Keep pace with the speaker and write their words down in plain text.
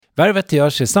Värvet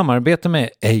görs i samarbete med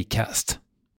Acast.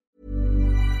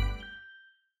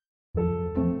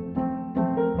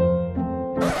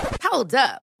 Hold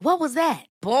up. What was that?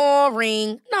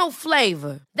 Boring. No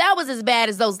flavor. That was as bad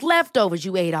as those leftovers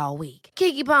you ate all week.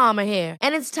 Keke Palmer here,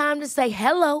 and it's time to say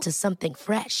hello to something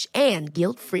fresh and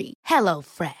guilt-free. Hello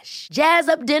Fresh. Jazz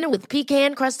up dinner with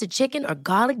pecan-crusted chicken or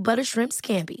garlic butter shrimp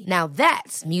scampi. Now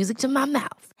that's music to my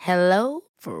mouth. Hello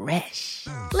Fresh.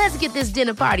 Let's get this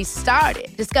dinner party started.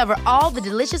 Discover all the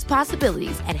delicious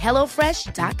possibilities at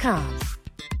hellofresh.com.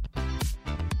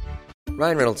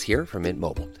 Ryan Reynolds here from Mint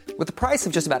Mobile. With the price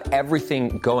of just about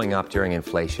everything going up during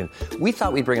inflation, we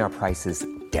thought we'd bring our prices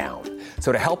down.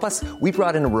 So to help us, we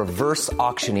brought in a reverse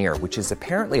auctioneer, which is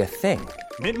apparently a thing.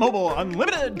 Mint Mobile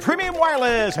Unlimited Premium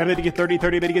Wireless. How to get 30,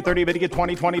 30, bit to get 30, bit to get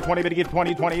 20, 20, 20, bit to get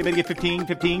 20, 20, bit to get 15,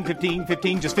 15, 15,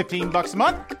 15, just $15 a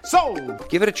month? Sold!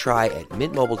 Give it a try at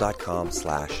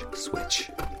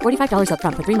mintmobile.com/switch. $45 up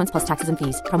front for 3 months plus taxes and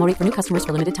fees. Promo rate for new customers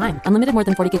for limited time. Unlimited more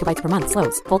than 40 gigabytes per month.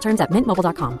 Slows full terms at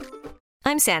mintmobile.com.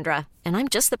 I'm Sandra, and I'm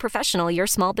just the professional your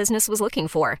small business was looking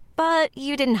for. But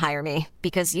you didn't hire me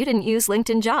because you didn't use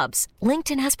LinkedIn Jobs.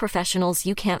 LinkedIn has professionals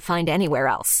you can't find anywhere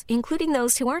else, including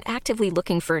those who aren't actively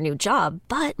looking for a new job,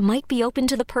 but might be open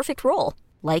to the perfect role,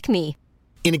 like me.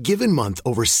 In a given month,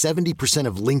 over 70%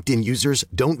 of LinkedIn users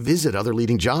don't visit other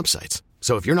leading job sites.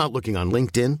 So if you're not looking on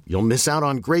LinkedIn, you'll miss out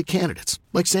on great candidates,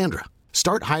 like Sandra.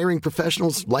 Start hiring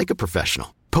professionals like a professional.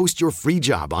 Post your free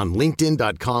job on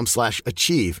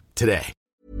linkedin.com/achieve today.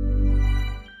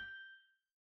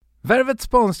 Värvet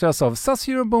sponsras av SAS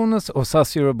Eurobonus och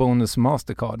SAS Eurobonus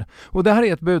Mastercard. Och det här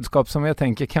är ett budskap som jag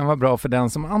tänker kan vara bra för den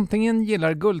som antingen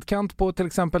gillar guldkant på till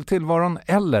exempel tillvaron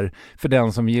eller för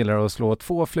den som gillar att slå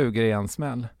 2 flugor i en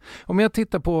smäll. Om jag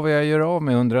tittar på vad jag gör av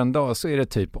med under en dag så är det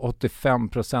typ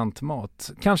 85%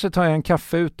 mat. Kanske tar jag en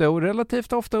kaffe ute och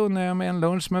relativt ofta unnar jag mig en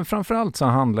lunch, men framförallt så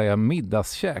handlar jag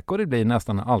middagskäk och det blir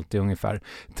nästan alltid ungefär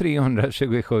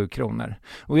 327 kronor.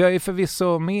 Och jag är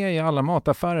förvisso med i alla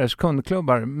mataffärers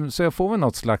kundklubbar så jag får väl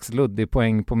något slags luddig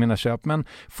poäng på mina köp, men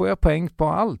får jag poäng på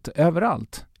allt,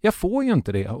 överallt? Jag får ju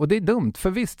inte det och det är dumt, för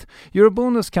visst,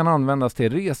 Eurobonus kan användas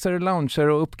till resor, lounger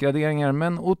och uppgraderingar,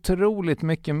 men otroligt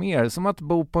mycket mer, som att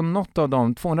bo på något av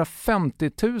de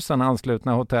 250 000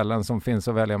 anslutna hotellen som finns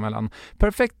att välja mellan.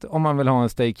 Perfekt om man vill ha en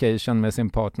staycation med sin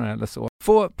partner eller så.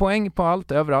 Få poäng på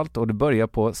allt, överallt, och det börjar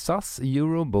på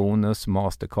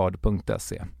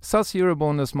SAS-Eurobonus-Mastercard.se.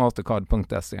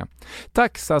 SAS-Eurobonus-Mastercard.se.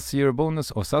 Tack SAS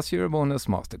Eurobonus och SAS Eurobonus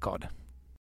Mastercard.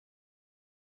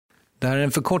 Det här är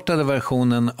den förkortade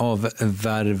versionen av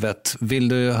Värvet. Vill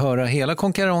du höra hela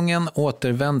konkarongen,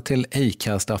 återvänd till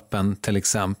Acast-appen till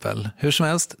exempel. Hur som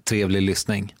helst, trevlig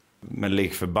lyssning. Men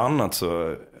likförbannat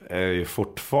så är jag ju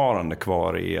fortfarande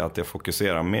kvar i att jag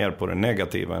fokuserar mer på det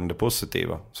negativa än det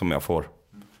positiva som jag får.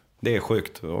 Det är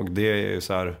sjukt, och det är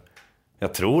så här,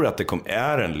 jag tror att det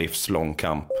är en livslång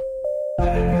kamp.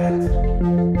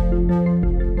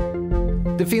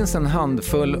 Det finns en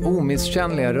handfull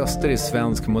omisskännliga röster i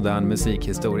svensk modern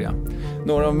musikhistoria.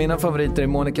 Några av mina favoriter är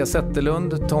Monica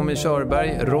Zetterlund, Tommy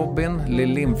Körberg, Robin, Lill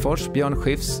Lindfors, Björn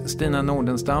Skifs, Stina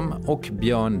Nordenstam och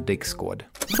Björn Dixgård.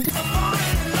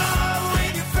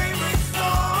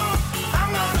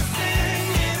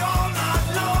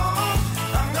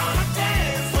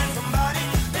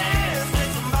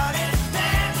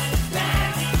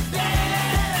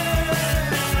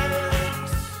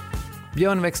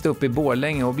 Björn växte upp i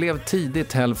Borlänge och blev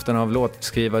tidigt hälften av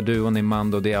låtskrivarduon i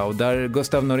Mando Diao, där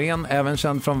Gustav Norén, även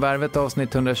känd från Värvet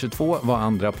avsnitt 122, var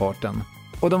andra parten.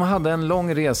 Och de hade en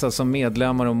lång resa som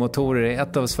medlemmar och motorer i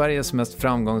ett av Sveriges mest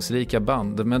framgångsrika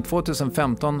band, men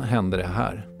 2015 hände det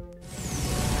här.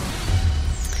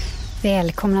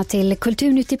 Välkomna till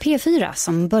Kulturnytt i P4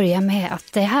 som börjar med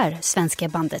att det här svenska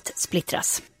bandet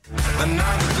splittras.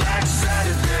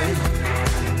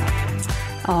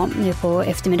 Ja, nu på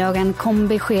eftermiddagen kom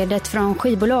beskedet från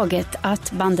skivbolaget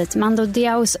att bandet Mando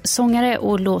Diaos sångare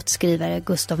och låtskrivare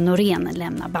Gustav Norén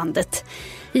lämnar bandet.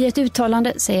 I ett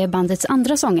uttalande säger bandets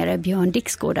andra sångare Björn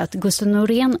Dixgård att Gustav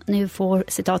Norén nu får,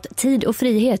 citat, tid och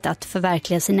frihet att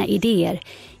förverkliga sina idéer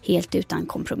helt utan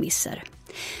kompromisser.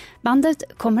 Bandet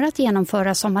kommer att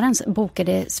genomföra sommarens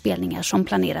bokade spelningar som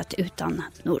planerat utan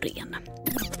Norén.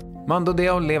 Mando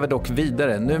Diao lever dock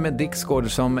vidare, nu med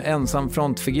Dixgård som ensam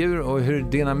frontfigur, och hur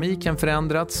dynamiken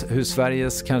förändrats, hur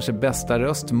Sveriges kanske bästa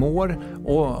röst mår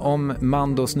och om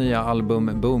Mandos nya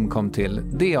album Boom kom till.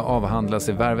 Det avhandlas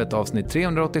i Värvet avsnitt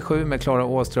 387 med Klara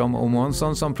Åström och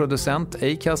Månsson som producent,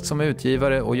 Acast som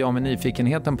utgivare och jag med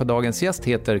nyfikenheten på dagens gäst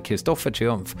heter Kristoffer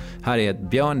Triumf. Här är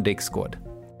Björn Dixgård.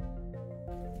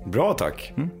 Bra,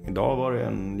 tack. Idag var det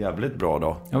en jävligt bra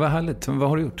dag. Ja, vad härligt. Vad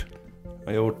har du gjort?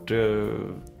 Jag har gjort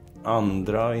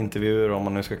andra intervjuer, om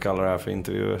man nu ska kalla det här för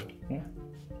intervjuer.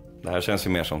 Det här känns ju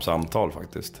mer som samtal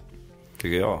faktiskt,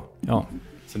 tycker jag. Ja.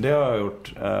 Så det har jag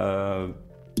gjort.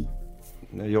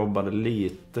 Jag jobbade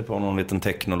lite på någon liten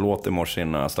technolåt i morse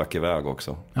innan jag stack iväg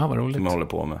också. Ja, vad roligt. Som jag håller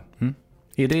på med.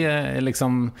 Är det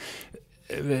liksom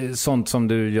sånt som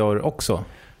du gör också?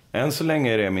 Än så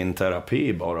länge är det min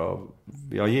terapi bara.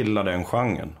 Jag gillar den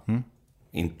genren.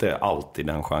 Inte alltid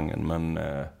den genren, men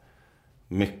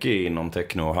mycket inom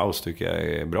techno och house tycker jag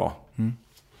är bra.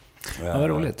 Ja, vad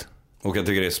roligt. Och jag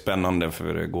tycker det är spännande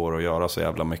för det går att göra så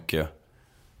jävla mycket.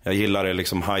 Jag gillar det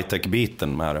liksom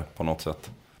high-tech-biten med det på något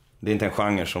sätt. Det är inte en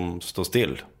genre som står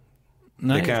still.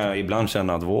 Nej, det kan jag ibland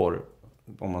känna att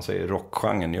om man säger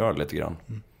rockgenren, gör det lite grann.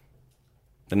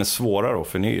 Den är svårare att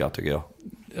förnya, tycker jag.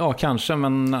 Ja, kanske,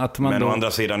 men att man Men då... å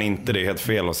andra sidan inte, det är helt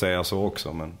fel att säga så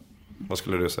också. Men vad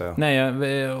skulle du säga?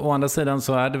 Nej, å andra sidan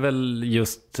så är det väl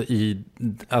just i...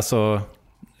 Alltså,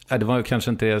 det var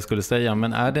kanske inte det jag skulle säga,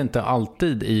 men är det inte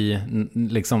alltid i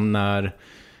liksom när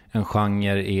en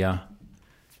genre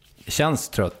känns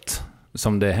trött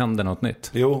som det händer något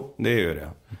nytt? Jo, det är ju det.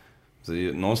 Så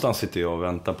någonstans sitter jag och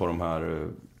väntar på de här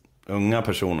unga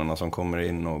personerna som kommer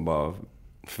in och bara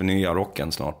förnyar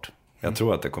rocken snart. Jag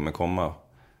tror att det kommer komma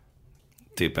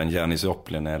typ en Janis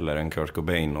Joplin eller en Kurt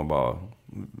Cobain och bara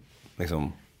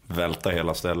liksom välta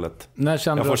hela stället.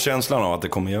 Jag får känslan av att det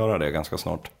kommer göra det ganska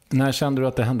snart. När kände du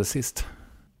att det hände sist?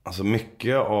 Alltså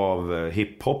mycket av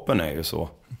hiphoppen är ju så,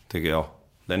 tycker jag.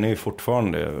 Den är ju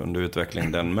fortfarande under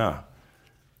utveckling, den med.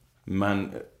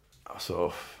 Men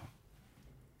alltså,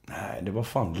 nej, det var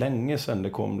fan länge sedan det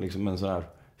kom liksom en sån här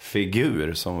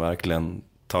figur som verkligen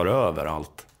tar över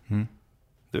allt.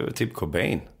 Det var typ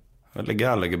Cobain. Eller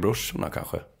Gallagher-brorsorna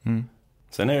kanske.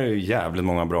 Sen är det ju jävligt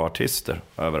många bra artister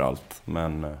överallt.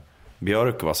 Men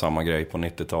Björk var samma grej på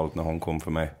 90-talet när hon kom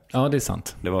för mig. Ja, det är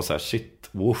sant. Det var så här shit,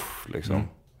 woof liksom.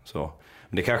 Så.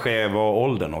 Men det kanske var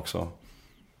åldern också.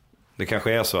 Det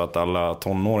kanske är så att alla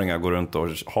tonåringar går runt och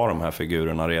har de här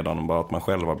figurerna redan, och bara att man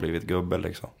själv har blivit gubbe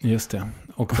liksom. Just det.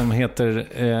 Och de heter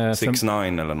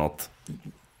 6ix9ine eller något.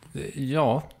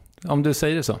 Ja, om du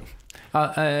säger det så.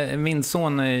 Min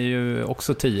son är ju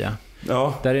också 10.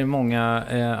 Ja. Där är många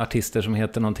artister som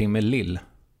heter någonting med Lill.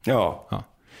 Ja.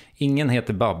 Ingen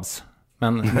heter Babs,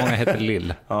 men många heter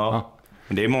Lill. Ja.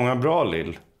 Men det är många bra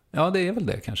Lill. Ja, det är väl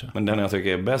det kanske. Men den jag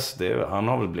tycker är bäst, han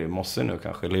har väl blivit mossig nu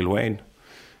kanske, Lil Wayne.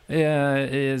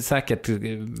 Säkert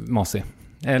mossig.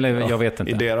 Eller jag vet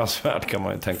inte. I deras värld kan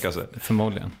man ju tänka sig.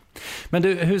 Förmodligen. Men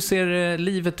du, hur ser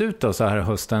livet ut då så här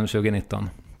hösten 2019?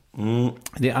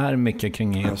 Det är mycket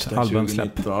kring ett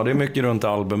albumsläpp. Ja, det är mycket runt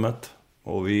albumet.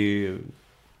 Och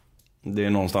det är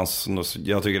någonstans,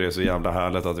 jag tycker det är så jävla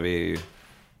härligt att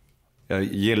jag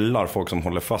gillar folk som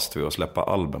håller fast vid att släppa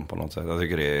album på något sätt. Jag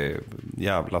tycker det är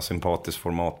jävla sympatiskt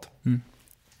format.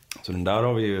 Så den där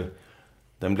har vi ju,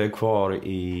 den blev klar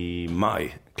i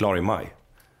maj.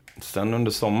 Sen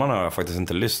under sommaren har jag faktiskt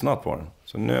inte lyssnat på den.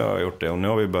 Så nu har jag gjort det, och nu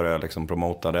har vi börjat liksom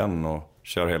promota den och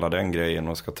kör hela den grejen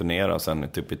och ska turnera sen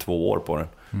typ i 2 år på den.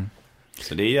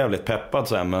 Så det är jävligt peppat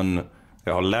så här, men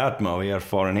jag har lärt mig av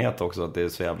erfarenhet också att det är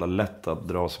så jävla lätt att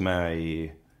dras med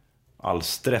i all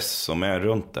stress som är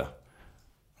runt det.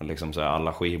 Och liksom så här,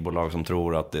 alla skivbolag som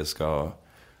tror att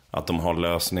att de har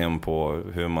lösningen på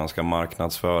hur man ska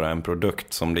marknadsföra en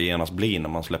produkt som det genast blir när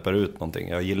man släpper ut någonting.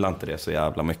 Jag gillar inte det så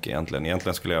jävla mycket egentligen.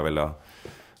 Egentligen skulle jag vilja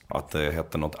att det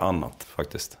hette något annat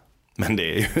faktiskt. Men det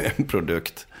är ju en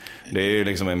produkt. Det är ju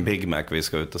liksom en Big Mac vi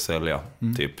ska ut och sälja,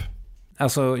 typ.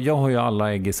 Alltså, jag har ju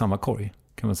alla ägg i samma korg,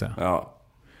 kan man säga. Ja.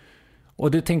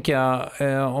 Och det tänker jag,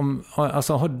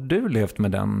 alltså, har du levt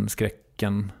med den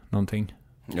skräcken någonting?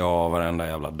 Ja, varenda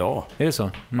jävla dag. Är det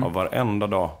så? Ja, varenda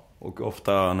dag. Och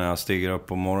ofta när jag stiger upp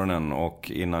på morgonen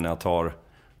och innan jag tar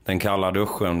den kalla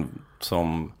duschen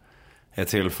som är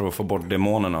till för att få bort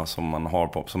demonerna som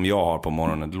jag har på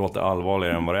morgonen. Det låter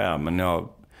allvarligare än vad det är, men jag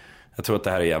tror att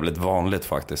det här är jävligt vanligt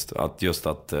faktiskt. Att just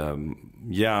att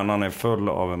hjärnan är full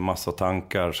av en massa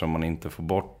tankar som man inte får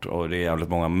bort, och det är jävligt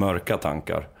många mörka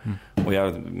tankar.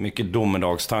 Och mycket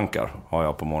domedagstankar har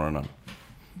jag på morgonen.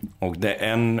 Och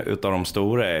en utav de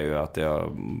stora är ju att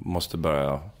jag måste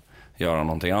börja göra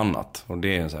någonting annat. Och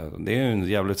det är en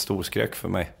jävligt stor skräck för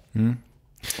mig.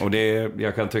 Och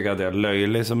jag kan tycka att det är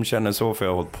löjligt som känner så, för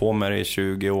jag har hållit på med det i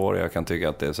 20 år. Jag kan tycka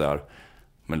att det är så här,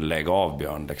 men lägg av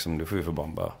Björn, liksom, du får ju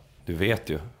bara, du vet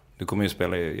ju. Du kommer ju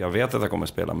spela, jag vet att jag kommer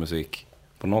spela musik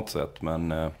på något sätt,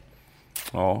 men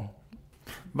ja.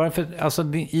 Varför,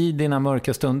 alltså i dina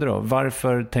mörka stunder då,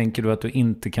 varför tänker du att du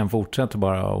inte kan fortsätta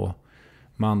bara och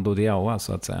Mando Diao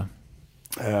så att säga?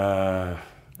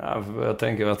 Ja, jag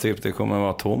tänker att typ det kommer att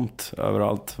vara tomt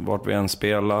överallt, vart vi än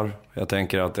spelar. Jag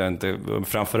tänker att jag inte,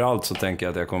 framförallt så tänker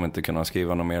jag att jag kommer inte kunna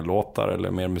skriva några mer låtar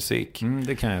eller mer musik.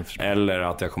 Det kan jag förstå. Eller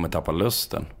att jag kommer tappa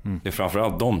lusten. Det är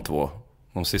framförallt de två.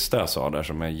 De sista jag sa där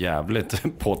som är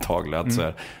jävligt påtagliga. Att så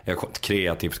här, jag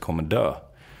kreativt kommer dö.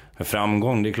 För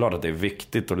framgång, det är klart att det är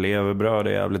viktigt. Och levebröd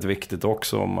är jävligt viktigt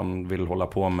också. Om man vill hålla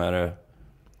på med det,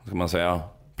 ska man säga,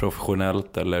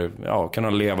 professionellt. Eller ja, kunna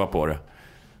leva på det.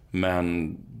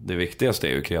 Men det viktigaste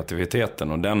är ju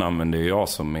kreativiteten. Och den använder jag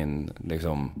som min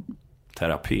liksom,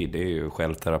 terapi. Det är ju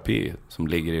självterapi som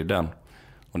ligger i den.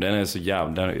 Och den är så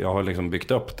jävla... Jag har liksom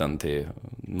byggt upp den till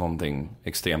någonting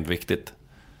extremt viktigt.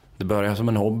 Det började som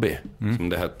en hobby, som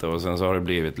det hette. Och sen så har det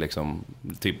blivit liksom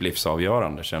typ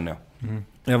livsavgörande, känner jag.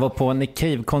 Jag var på Nick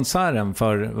Cave-konserten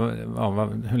för...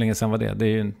 hur länge sedan var det? Det är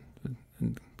ju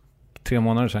 3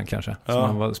 månader sedan kanske.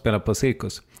 Som han spelade på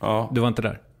Cirkus. Ja. Du var inte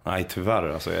där? Nej, tyvärr.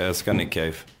 Alltså, jag älskar Nick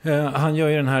Cave. Han gör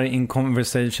ju den här In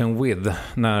Conversation With,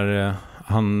 när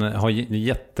han har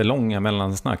jättelånga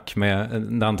mellansnack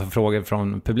med antal frågor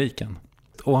från publiken.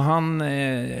 Och han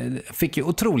fick ju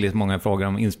otroligt många frågor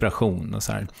om inspiration och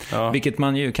så här. Ja. Vilket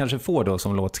man ju kanske får då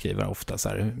som låtskrivare ofta så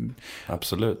här.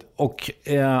 Absolut. Och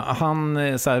han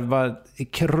så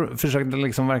här, försökte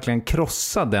liksom verkligen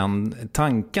krossa den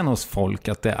tanken hos folk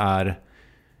att det är...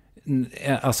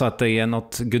 Alltså att det är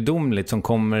något gudomligt som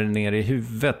kommer ner i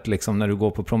huvudet liksom när du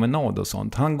går på promenad och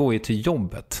sånt. Han går ju till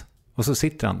jobbet och så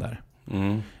sitter han där.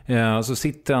 Och så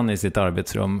sitter han i sitt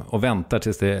arbetsrum och väntar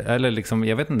tills det, eller liksom,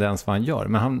 jag vet inte ens vad han gör,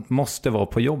 men han måste vara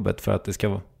på jobbet för att det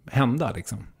ska hända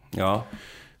liksom. Ja.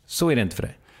 Så är det inte för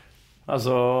dig.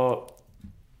 Alltså,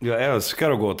 jag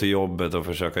älskar att gå till jobbet och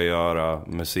försöka göra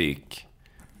musik.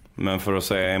 Men för att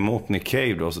säga emot Nick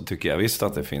Cave då, så tycker jag visst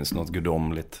att det finns något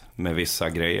gudomligt med vissa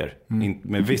grejer.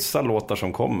 Med vissa låtar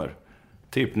som kommer.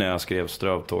 Typ när jag skrev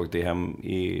Strövtåg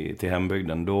till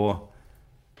hembygden.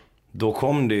 Då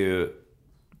kom det ju...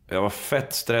 Jag var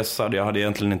fett stressad. Jag hade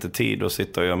egentligen inte tid att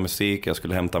sitta och göra musik. Jag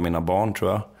skulle hämta mina barn,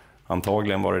 tror jag.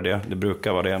 Antagligen var det. Det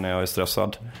brukar vara det när jag är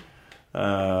stressad.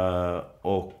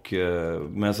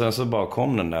 Men sen så bara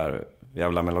kom den där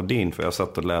jävla melodin. För jag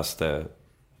satt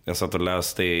och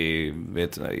läste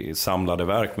i samlade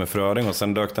verk med Fröding. Och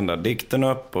sen dök den där dikten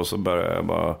upp. Och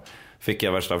så fick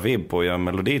jag värsta vibb på att göra en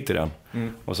melodi till den.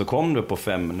 Och så kom det på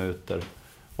 5 minuter.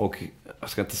 Och jag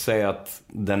ska inte säga att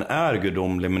den är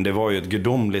gudomlig, men det var ju ett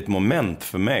gudomligt moment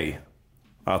för mig.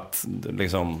 Att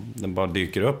liksom, den bara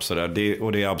dyker upp sådär.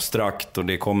 Och det är abstrakt och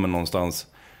det kommer någonstans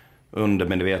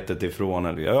undermedvetet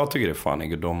ifrån. Jag tycker det fan är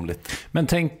gudomligt. Men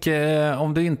tänk,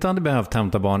 om du inte hade behövt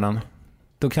hämta barnen,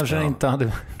 då kanske den inte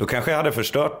hade... Då kanske jag hade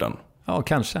förstört den. Ja,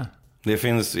 kanske.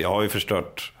 Jag har ju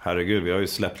förstört, herregud, vi har ju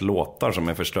släppt låtar som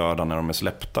är förstörda när de är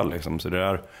släppta liksom. Så det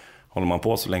där... Håller man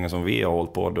på så länge som vi har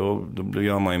hållit på, då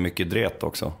gör man ju mycket dret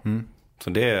också. Så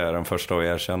det är den första att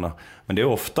erkänna. Men det är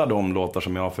ofta de låtar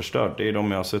som jag har förstört. Det är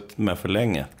de jag har suttit med för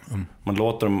länge. Man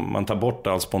tar bort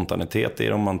all spontanitet i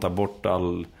dem. Man tar bort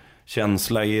all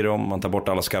känsla i dem. Man tar bort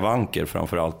alla skavanker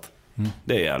framförallt.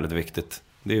 Det är jävligt viktigt.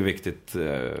 Det är viktigt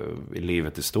i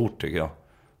livet i stort, tycker jag.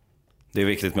 Det är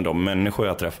viktigt med de människor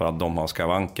jag träffar, att de har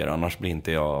skavanker. Annars blir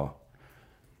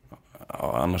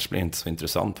det inte så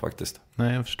intressant faktiskt.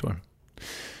 Nej, jag förstår.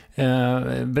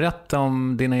 Berätta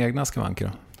om dina egna skavanker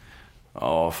då.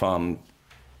 Ja, fan.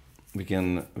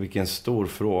 Vilken stor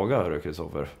fråga, hörru,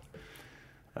 Kristoffer.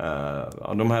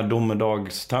 De här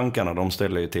domedagstankarna, de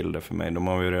ställer ju till det för mig. De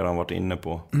har vi ju redan varit inne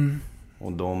på.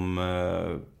 Och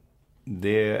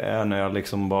det är när jag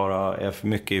liksom bara är för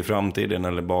mycket i framtiden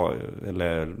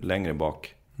eller längre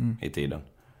bak i tiden.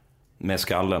 Med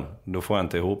skallen. Då får jag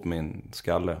inte ihop min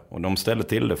skalle. Och de ställer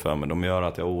till det för mig. De gör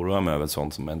att jag oroar mig över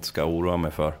sånt som jag inte ska oroa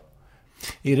mig för.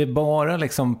 Är det bara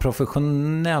liksom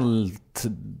professionellt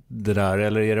det där?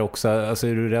 Eller är det också, alltså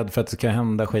är du rädd för att det ska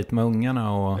hända skit med ungarna?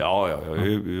 Ja, jag är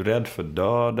ju rädd för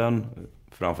döden.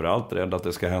 Framförallt rädd att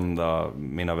det ska hända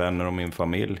mina vänner och min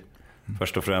familj.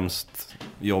 Först och främst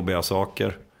jobbiga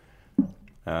saker.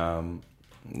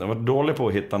 Jag var dålig på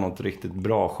att hitta något riktigt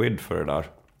bra skydd för det där.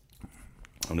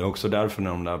 Och det är också därför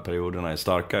när de där perioderna är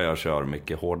starka jag kör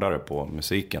mycket hårdare på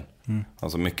musiken.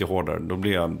 Alltså mycket hårdare.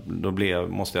 Då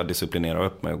måste jag disciplinera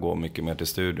upp mig och gå mycket mer till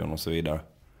studion och så vidare.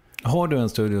 Har du en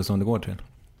studio som du går till?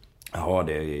 Jag har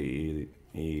det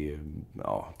i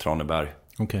Traneberg.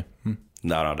 Okej.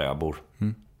 Där jag bor.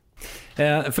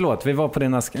 Förlåt, vi var på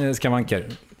dina skavanker.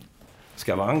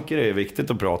 Skavanker är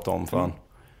viktigt att prata om, fan.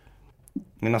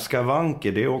 Mina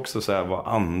skavanker, det är också så här vad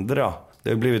andra... Det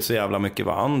har blivit så jävla mycket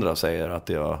vad andra säger att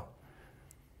jag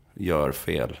gör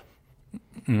fel.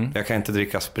 Jag kan inte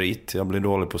dricka sprit. Jag blir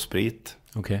dålig på sprit.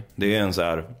 Okay. Det är en så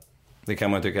här Det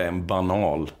kan man tycka är en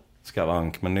banal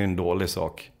skavank, men det är en dålig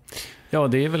sak. Ja,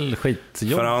 det är väl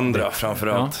skitjobb. För andra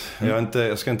framförallt. Ja.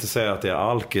 Jag ska inte säga att jag är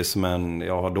alkis, men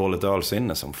jag har dåligt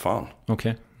ölsinne som fan.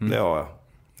 Okej. Det har jag.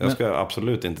 Jag ska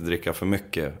absolut inte dricka för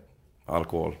mycket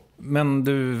alkohol. Men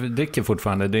du dricker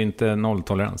fortfarande, det är inte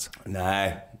nolltolerans?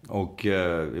 Nej, och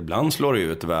ibland slår det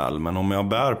ut väl. Men om jag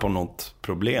bär på något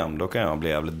problem, då kan jag bli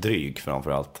jävligt dryg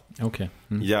framförallt. Okej.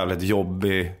 Jävligt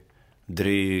jobbig,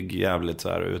 dryg, jävligt så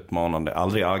här utmanande.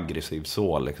 Aldrig aggressiv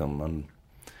så liksom, men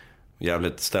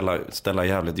jävligt ställa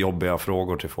jävligt jobbiga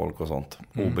frågor till folk och sånt.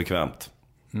 Obekvämt.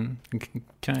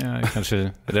 Kan jag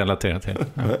kanske relatera till.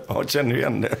 Ja, känner du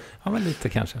igen det? Ja, men lite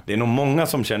kanske. Det är nog många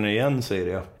som känner igen sig i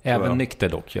det. Även nykter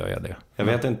dock gör jag det. Jag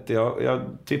vet inte, jag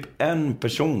typ en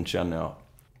person känner jag.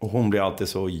 Och hon blir alltid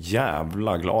så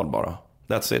jävla glad bara.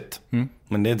 That's it.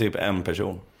 Men det är typ en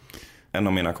person. En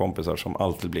av mina kompisar som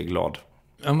alltid blir glad.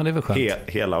 Ja, men det är väl skönt.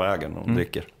 Hela vägen och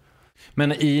dricker.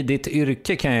 Men i ditt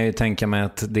yrke kan jag ju tänka mig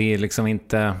att det är liksom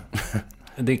inte...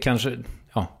 Det är kanske...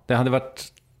 Ja, det hade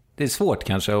varit... Det är svårt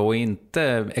kanske att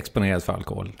inte exponeras för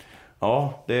alkohol.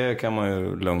 Ja, det kan man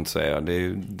ju lugnt säga.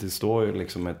 Det står ju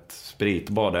liksom ett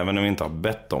spritbad. Även om vi inte har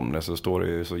bett om det så står det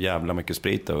ju så jävla mycket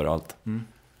sprit överallt.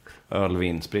 Öl,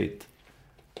 vin, sprit.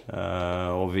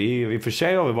 Och vi för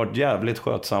sig har vi varit jävligt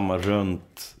skötsamma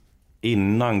runt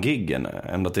innan giggen.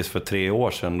 Ända tills för 3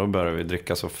 år sedan. Då började vi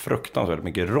dricka så fruktansvärt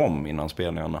mycket rom innan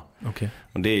spelningarna. Okay.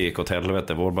 Och det gick åt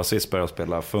helvete. Vår basist började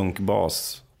spela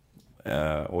funkbas.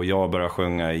 Och jag började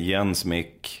sjunga i Jens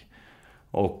mick.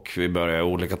 Och vi började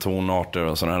olika tonarter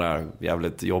och sådana där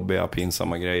jävligt jobbiga,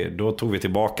 pinsamma grejer. Då tog vi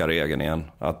tillbaka regeln igen.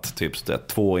 Att typ det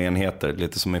 2 enheter,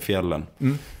 lite som i fjällen.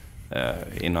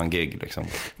 Innan gig liksom.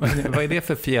 Vad är det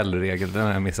för fjällregel? Den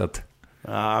har jag missat.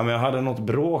 Ja, men jag hade något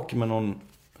bråk med någon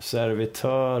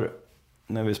servitör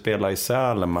när vi spelade i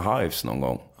Sälen med Hives någon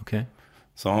gång. Okay.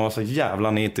 Så han var så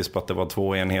jävla nitisk på att det var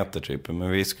 2 enheter typ.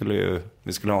 Men vi skulle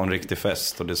ha en riktig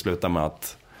fest och det slutade med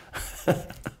att...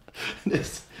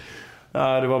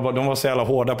 de var så jävla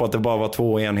hårda på att det bara var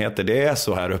 2 enheter. Det är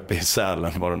så här uppe i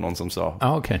Sälen, var det någon som sa.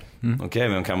 Okej,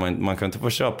 men man kan inte få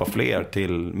köpa fler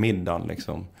till middagen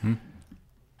liksom.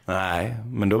 Nej,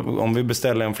 men då, om vi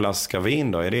beställer en flaska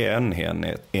vin då, är det en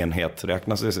enhet.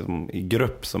 Räknas det som, i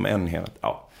grupp som en enhet?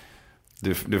 Ja,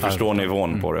 du förstår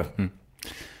nivån på det.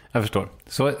 Jag förstår.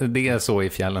 Så det är så i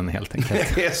fjällen helt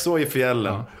enkelt. Det är så i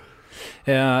fjällen.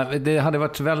 Ja. Det hade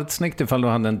varit väldigt snyggt ifall du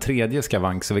hade en tredje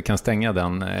skavank så vi kan stänga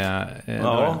den.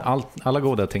 Alla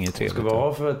goda ting är trevligt. Vad ska vi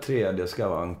ha för ett tredje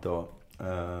skavank då?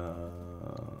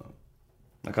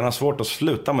 Man kan ha svårt att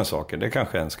sluta med saker. Det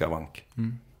kanske är en skavank.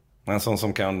 En sån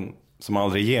som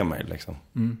aldrig ger mig liksom.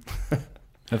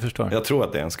 Jag förstår. Jag tror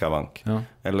att det är en skavank. Ja.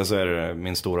 Eller så är det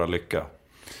min stora lycka.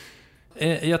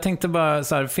 Jag tänkte bara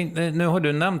så här, nu har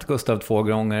du nämnt Gustav 2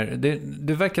 gånger.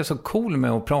 Du verkar så cool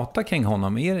med att prata kring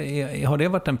honom. Har det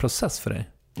varit en process för dig?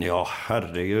 Ja,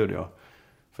 herregud ja.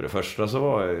 För det första så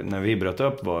var jag, när vi bröt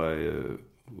upp var jag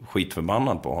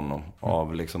skitförbannad på honom.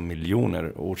 Av liksom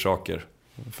miljoner orsaker.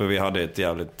 För vi hade ett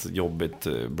jävligt jobbigt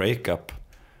breakup.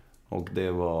 Och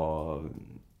det var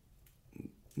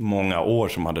många år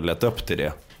som hade lett upp till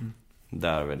det.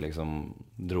 Där vi liksom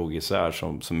drog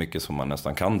isär så mycket som man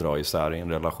nästan kan dra isär i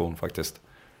en relation faktiskt.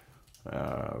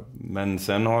 Men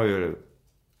sen har ju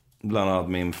bland annat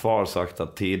min far sagt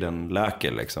att tiden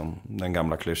läker liksom. Den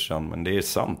gamla klyschan, men det är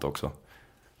sant också.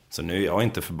 Så nu är jag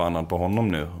inte förbannad på honom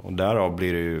nu. Och därav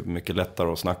blir det ju mycket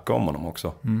lättare att snacka om honom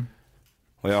också.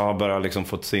 Och jag har bara liksom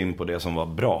fått se in på det som var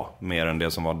bra. Mer än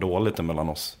det som var dåligt mellan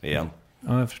oss igen.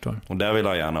 Ja, jag förstår. Och där vill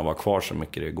jag gärna vara kvar så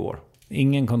mycket det går.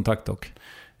 Ingen kontakt dock?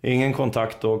 Ingen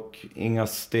kontakt och inga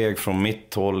steg från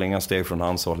mitt håll, inga steg från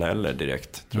hans håll heller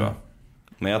direkt, tror jag.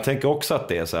 Men jag tänker också att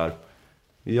det är så här,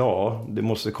 ja, det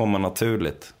måste komma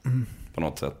naturligt på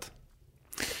något sätt.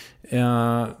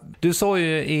 Du sa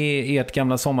ju i ert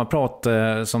gamla sommarprat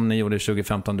som ni gjorde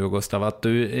 2015, du och Gustav, att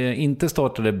du inte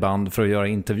startade band för att göra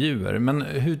intervjuer. Men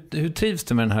hur trivs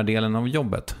du med den här delen av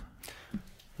jobbet?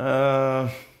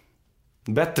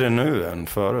 Bättre nu än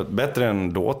förut. Bättre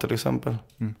än då till exempel.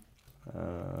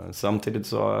 Samtidigt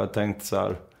så har jag tänkt så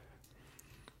här.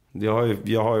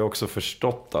 Jag har ju också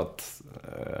förstått att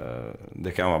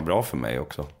det kan vara bra för mig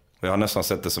också. Och jag har nästan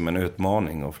sett det som en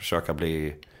utmaning att försöka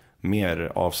bli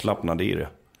mer avslappnad i det.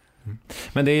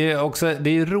 Men det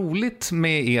är roligt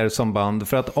med er som band,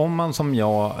 för att om man som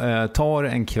jag tar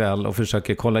en kväll och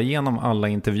försöker kolla igenom alla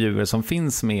intervjuer som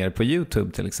finns med er på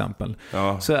YouTube till exempel,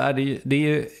 så är det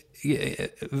ju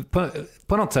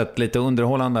på något sätt lite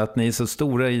underhållande att ni är så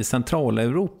stora i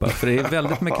Centraleuropa, för det är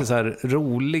väldigt mycket så här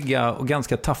roliga och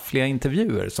ganska taffliga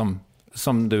intervjuer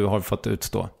som du har fått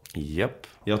utstå. Japp.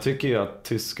 Jag tycker ju att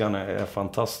tyskarna är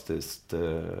fantastiskt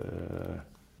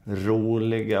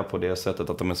roliga på det sättet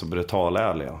att de är så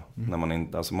brutalärliga. När man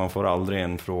inte, alltså man får aldrig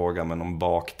en fråga med någon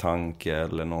baktanke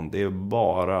eller någon. Det är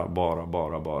bara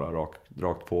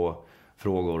rakt på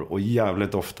frågor. Och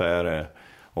jävligt ofta är det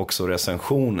också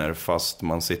recensioner fast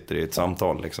man sitter i ett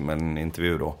samtal liksom, en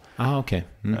intervju då. Okej.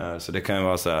 Så det kan ju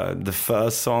vara så här: the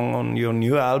first song on your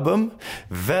new album,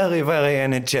 very very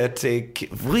energetic,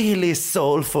 really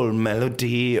soulful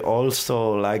melody,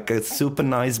 also like a super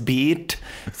nice beat.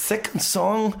 Second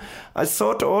song, I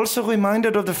thought also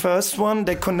reminded of the first one,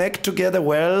 they connect together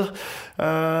well.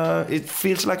 It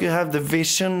feels like you have the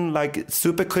vision like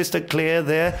super crystal clear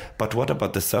there, but what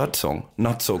about the third song?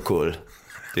 Not so cool.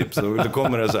 Typ, så då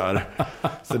kommer det så här.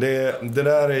 Så det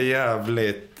där är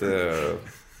jävligt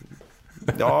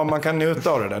ja, man kan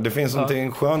njuta av det där. Det finns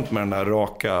någonting skönt med den där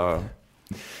raka.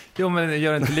 Jo, men det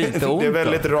gör inte lite ont. Det är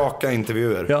väldigt raka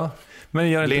intervjuer. Ja, men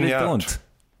det gör inte linjärt. lite ont.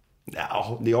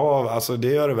 Ja, alltså det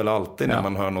gör det väl alltid när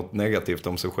man hör något negativt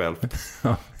om sig själv.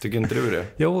 Tycker inte du det?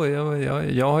 Jo,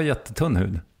 jag har jättetunn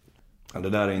hud. Ja, det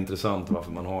där är intressant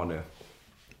varför man har det.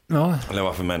 Ja. Eller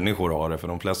varför människor har det, för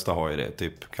de flesta har ju det.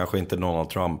 Typ, kanske inte Donald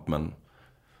Trump, men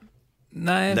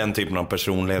nej. Den typen av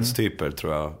personlighetstyper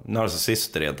tror jag.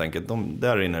 Narcissister helt enkelt.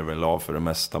 Där rinner väl av för det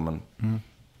mesta, men...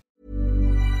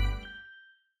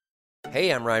 Hey,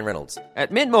 I'm Ryan Reynolds.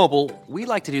 At Mint Mobile,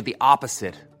 we like to do the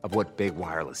opposite of what Big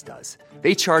Wireless does.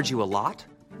 They charge you a lot,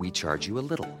 we charge you a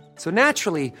little. So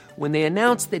naturally, when they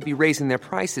announced they'd be raising their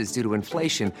prices due to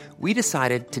inflation, we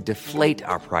decided to deflate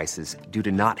our prices due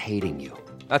to not hating you.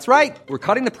 That's right. We're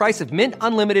cutting the price of Mint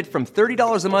Unlimited from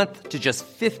 $30 a month to just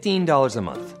 $15 a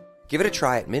month. Give it a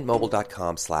try at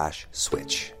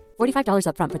mintmobile.com/switch. $45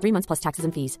 up front for 3 months plus taxes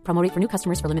and fees. Promo rate for new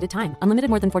customers for limited time. Unlimited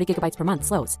more than 40 gigabytes per month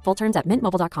slows. Full terms at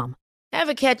mintmobile.com.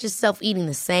 Ever catch yourself eating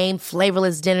the same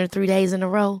flavorless dinner 3 days in a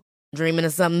row? Dreaming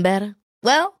of something better?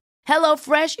 Well,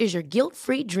 HelloFresh is your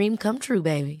guilt-free dream come true,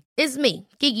 baby. It's me,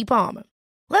 Keke Palmer.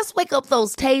 Let's wake up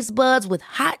those taste buds with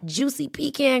hot, juicy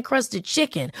pecan-crusted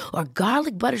chicken or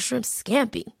garlic butter shrimp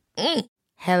scampi.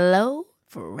 Hello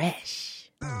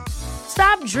Fresh.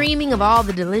 Stop dreaming of all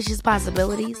the delicious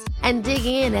possibilities and dig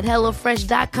in at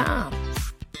HelloFresh.com.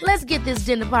 Let's get this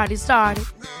dinner party started.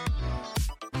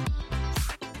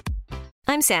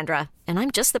 I'm Sandra, and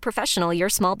I'm just the professional your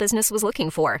small business was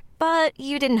looking for. But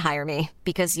you didn't hire me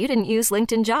because you didn't use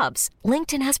LinkedIn Jobs.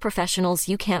 LinkedIn has professionals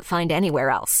you can't find anywhere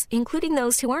else, including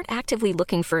those who aren't actively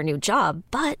looking for a new job,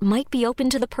 but might be open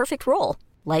to the perfect role,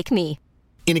 like me.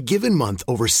 In a given month,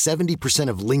 over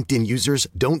 70% of LinkedIn users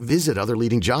don't visit other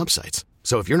leading job sites.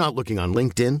 So if you're not looking on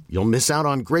LinkedIn, you'll miss out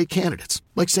on great candidates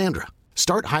like Sandra.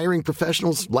 Start hiring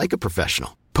professionals like a professional.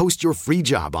 Post your free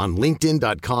job on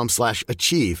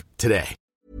linkedin.com/achieve today.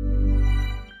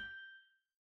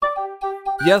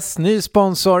 Yes, ny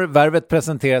sponsor. Värvet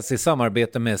presenteras i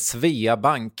samarbete med Svea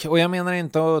Bank. Och jag menar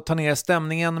inte att ta ner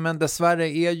stämningen, men dessvärre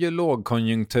är ju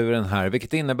lågkonjunkturen här,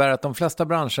 vilket innebär att de flesta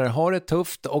branscher har det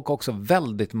tufft och också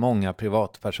väldigt många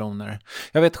privatpersoner.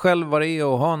 Jag vet själv vad det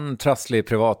är att ha en trasslig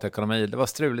privatekonomi. Det var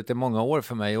struligt i många år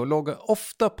för mig och låg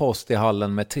ofta post i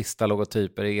hallen med trista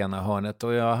logotyper i ena hörnet.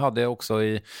 Och jag hade också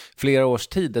i flera års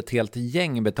tid ett helt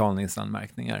gäng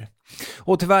betalningsanmärkningar.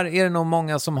 Och tyvärr är det nog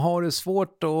många som har det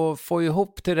svårt att få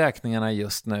ihop till räkningarna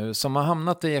just nu, som har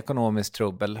hamnat i ekonomisk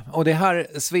trubbel. Och det här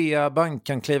Svea Bank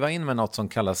kan kliva in med något som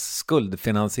kallas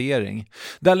skuldfinansiering.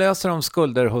 Där löser de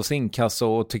skulder hos inkasso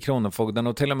och till Kronofogden,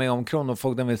 och till och med om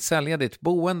Kronofogden vill sälja ditt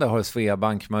boende har Svea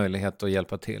Bank möjlighet att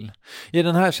hjälpa till. I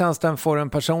den här tjänsten får du en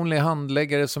personlig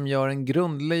handläggare som gör en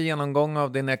grundlig genomgång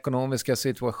av din ekonomiska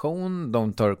situation.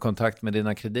 De tar kontakt med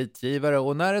dina kreditgivare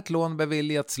och när ett lån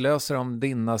beviljats löser de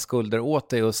dina skulder åt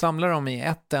dig och samlar dem i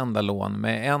ett enda lån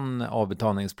med en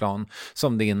avbetalningsplan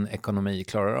som din ekonomi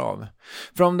klarar av.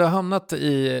 För om du har hamnat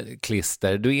i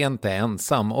klister, du är inte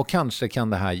ensam och kanske kan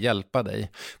det här hjälpa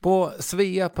dig. På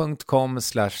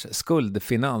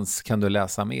svea.com/skuldfinans kan du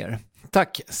läsa mer.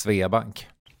 Tack Svea Bank.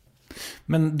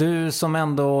 Men du som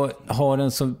ändå har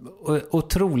en så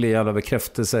otrolig jävla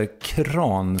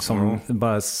bekräftelsekran som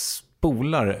bara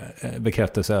spolar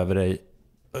bekräftelse över dig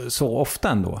så ofta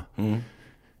ändå.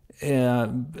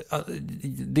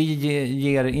 Det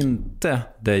ger inte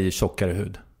dig tjockare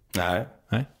hud. Nej.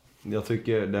 Jag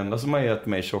tycker det enda som har gett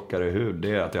mig tjockare hud, det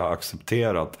är att jag har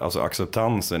accepterat, alltså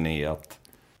acceptansen i att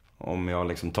om jag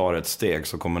liksom tar ett steg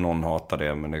så kommer någon hata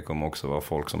det, men det kommer också vara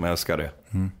folk som älskar det.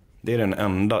 Det är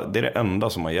det enda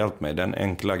som har hjälpt mig, den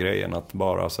enkla grejen att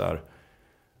bara så här.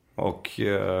 Och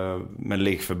men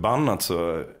lik förbannat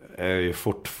så är jag ju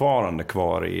fortfarande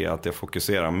kvar i att jag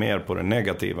fokuserar mer på det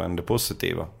negativa än det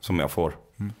positiva som jag får.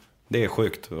 Det är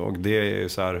sjukt, och det är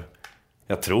så här,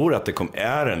 jag tror att det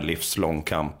är en livslång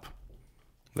kamp.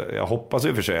 Jag hoppas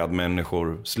i och för sig att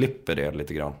människor slipper det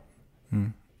lite grann.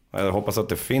 Jag hoppas att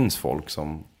det finns folk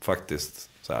som faktiskt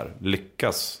så här,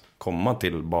 lyckas komma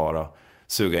till bara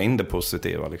suga in det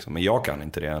positiva liksom. Men jag kan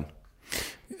inte det än.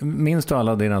 Minns du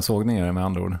alla dina sågningar med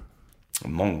andra ord?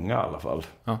 Många i alla fall.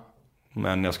 Ja.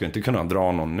 Men jag skulle inte kunna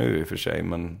dra någon nu i och för sig.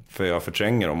 Men för jag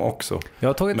förtränger dem också. Jag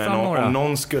har tagit fram några. Om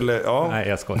någon skulle... Ja, nej,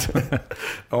 jag skojar.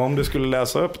 Om du skulle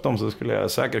läsa upp dem så skulle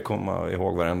jag säkert komma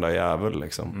ihåg varenda jävel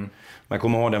liksom. Men jag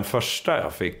kommer ihåg den första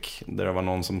jag fick. Där det var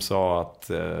någon som sa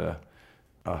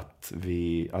att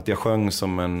jag sjöng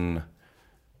som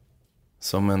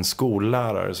en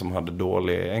skollärare som hade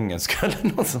dålig engelska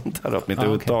eller något sånt där. Att mitt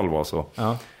uttal var så.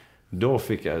 Ja. Då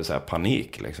fick jag så här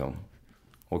panik liksom.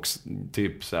 Och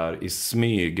typ så här i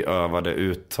smyg övade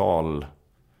uttal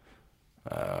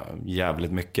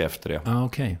jävligt mycket efter det.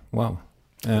 Okej. Wow.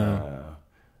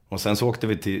 Och sen så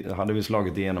hade vi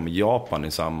slagit igenom Japan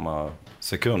i samma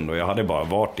sekund. Och jag hade bara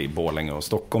varit i Borlänge och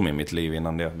Stockholm i mitt liv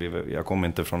innan det. Jag kom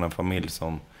inte från en familj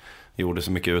som gjorde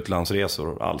så mycket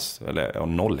utlandsresor alls. Eller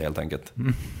noll helt enkelt.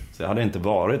 Så jag hade inte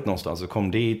varit någonstans. Jag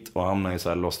kom dit och hamnade i så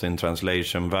här Lost in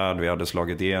Translation-värld. Vi hade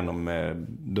slagit igenom med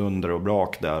dunder och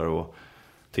brak där. Och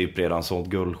typ redan sålt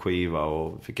guldskiva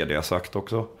och fick jag det sagt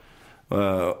också.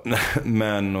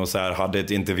 Men och så här hade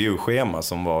ett intervjuschema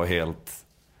som var helt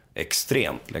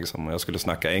extremt liksom. Och jag skulle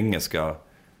snacka engelska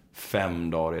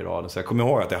 5 dagar i rad. Så jag kommer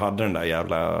ihåg att jag hade den där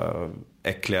jävla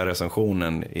äckliga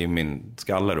recensionen i min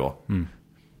skalle då.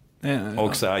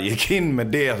 Och så här gick in med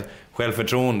det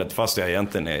självförtroendet fast jag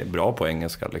egentligen är bra på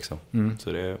engelska liksom.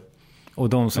 Så det, och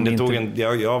de som men det inte...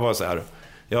 tog jag var så här,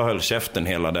 jag höll käften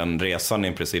hela den resan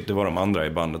i princip. Det var de andra i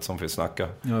bandet som fick snacka.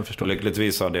 Jag förstår. Och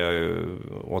lyckligtvis hade jag ju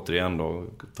återigen då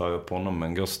tagit upp honom.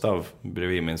 Men Gustav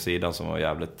bredvid min sida som var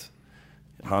jävligt...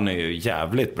 Han är ju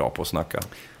jävligt bra på att snacka.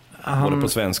 Både på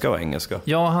svenska och engelska.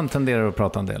 Ja, han tenderar att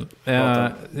prata en del.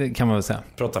 Kan man väl säga.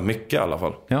 Pratar mycket i alla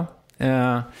fall. Ja.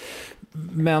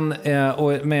 Men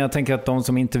jag tänker att de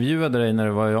som intervjuade dig när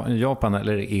du var i Japan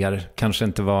eller er kanske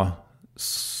inte var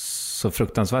så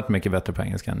fruktansvärt mycket bättre på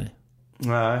engelska än ni.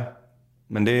 Nej,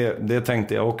 men det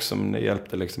tänkte jag också, men det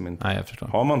hjälpte liksom inte. Nej, jag förstår.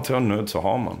 Har man tunn ut så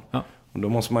har man. Ja. Och då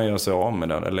måste man göra sig av med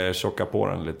den, eller tjocka på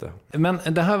den lite. Men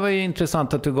det här var ju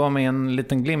intressant att du gav mig en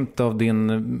liten glimt av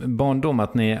din barndom,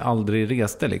 att ni aldrig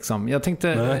reste liksom. Jag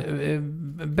tänkte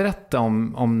berätta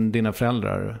om dina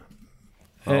föräldrar.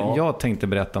 Ja. Jag tänkte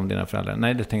berätta om dina föräldrar.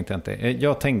 Nej, det tänkte jag inte.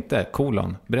 Jag tänkte,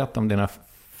 berätta om dina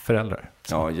föräldrar.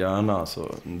 Ja, gärna.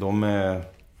 Alltså, de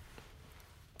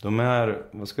är,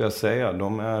 vad ska jag säga?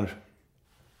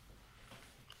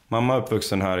 Mamma är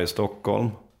uppvuxen här i Stockholm.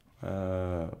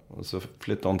 Och så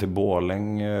flyttade hon till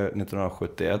Borlänge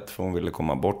 1971 för hon ville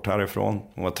komma bort härifrån.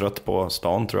 Hon var trött på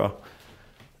stan, tror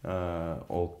jag.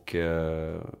 Och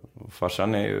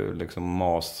farsan är ju liksom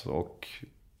mas, och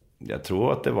jag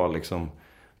tror att det var liksom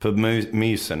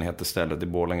Pubmysen heter stället i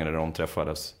Borlänge där de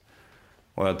träffades.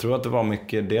 Och jag tror att det var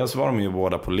mycket, dels var de ju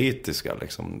båda politiska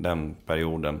liksom den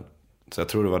perioden. Så jag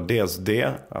tror det var dels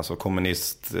det, alltså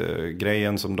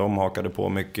kommunistgrejen som de hakade på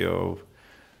mycket, och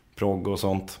progg och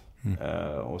sånt.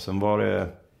 Och sen var det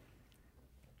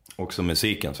också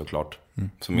musiken såklart.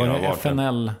 Som var jag det har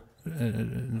FNL-tider?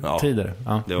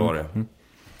 Ja, det var det.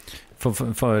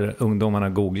 För ungdomarna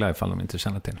googla ifall de inte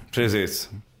känner till. Precis,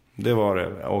 det var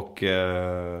det. Och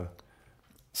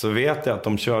så vet jag att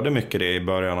de körde mycket det i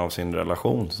början av sin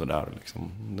relation sådär,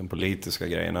 liksom, den politiska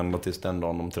grejen, ända tills den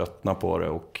dagen de tröttnade på det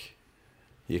och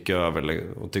gick över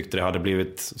och tyckte det hade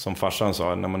blivit, som farsan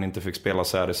sa, när man inte fick spela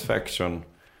Satisfaction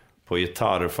på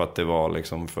gitarr för att det var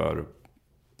liksom för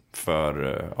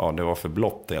det var för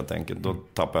blått helt enkelt. Då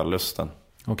tappade jag lusten.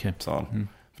 Okej. För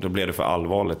då blev det för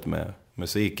allvarligt med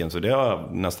musiken. Så det har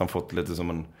jag nästan fått lite som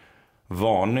en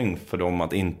varning för dem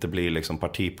att inte bli liksom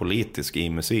partipolitisk i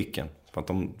musiken. För att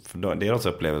för deras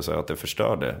upplevelse är att det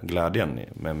förstörde glädjen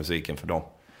med musiken för dem.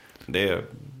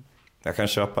 Jag kan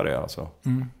köpa det alltså.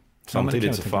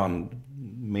 Samtidigt så fan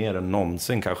mer än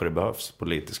någonsin kanske det behövs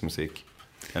politisk musik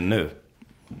än nu.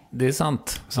 Det är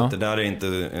sant. Så det där är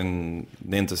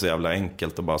det är inte så jävla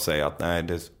enkelt att bara säga att nej,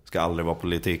 det ska aldrig vara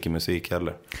politik i musik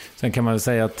heller. Sen kan man väl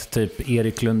säga att typ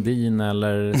Erik Lundin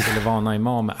eller Silvana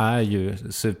Imam är ju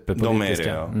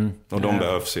superpolitiska. De är det, ja. Och de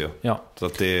behövs ju. Ja. Så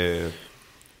att det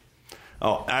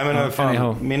ja, nej men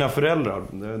fan, mina föräldrar,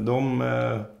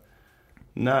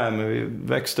 nej, men vi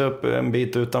växte upp en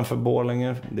bit utanför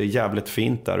Borlänge. Det är jävligt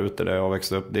fint där ute där jag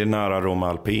växte upp. Det är nära Roma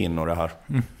Alpin och det här.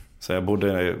 Så jag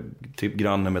bodde typ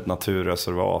granne med ett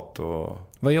naturreservat.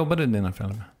 Vad jobbade dina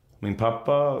föräldrar med? Min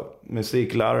pappa,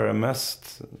 musiklärare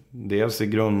mest. Dels i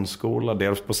grundskola,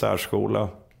 dels på särskola.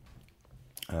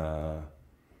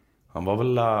 Han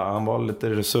var lite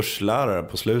resurslärare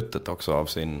på slutet också av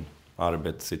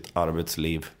sitt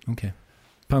arbetsliv. Okej.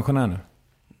 Pensionär nu?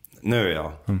 Nu,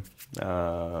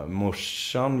 ja.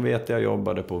 Morsan vet jag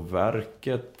jobbade på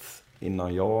verket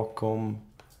innan jag kom.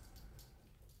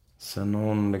 Sen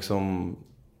hon liksom...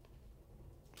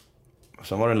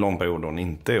 Sen var det en lång period då hon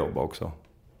inte jobbade också.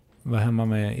 Var hemma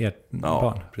med ert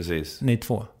barn? Ja, precis. Ni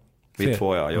två? Vi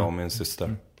två, ja. Jag och min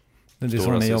syster. Det är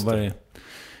så ni jobbar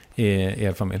i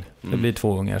er familj. Det blir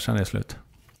 2 ungar, sen är det slut.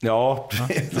 Ja,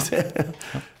 precis.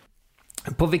 Ja.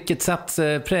 På vilket sätt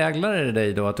präglar det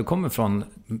dig då att du kommer från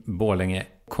Borlänge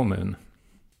kommun?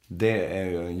 Det är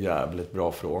ju en jävligt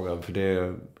bra fråga. För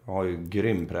det har ju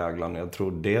grym präglan. Jag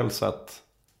tror dels att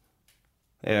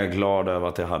jag är glad över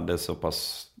att jag hade så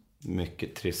pass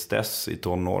mycket tristess i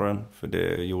tonåren. För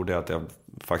det gjorde att jag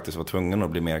faktiskt var tvungen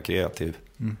att bli mer kreativ.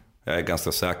 Jag är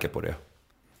ganska säker på det.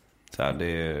 Så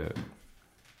här,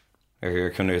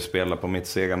 jag kunde ju spela på mitt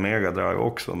Sega Mega Drive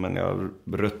också. Men jag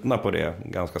ruttnade på det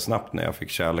ganska snabbt när jag fick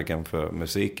kärleken för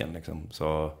musiken. Liksom.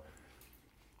 Så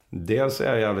dels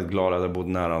är jag jävligt glad att jag bodde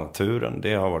nära naturen.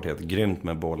 Det har varit helt grymt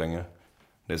med Borlänge.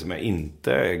 Det som jag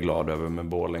inte är glad över med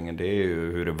Borlänge, det är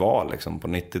ju hur det var liksom, på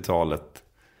 90-talet.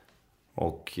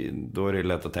 Och då är det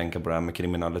lätt att tänka på det här med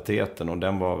kriminaliteten. Och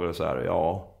den var väl så här,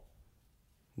 ja...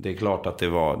 Det är klart att det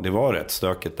var rätt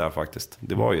stökigt där faktiskt.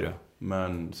 Det var ju det.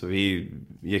 Men så vi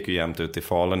gick ju jämt ut i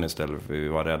Falun istället för vi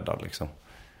var rädda liksom.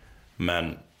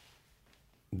 Men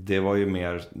det var ju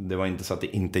mer, det var inte så att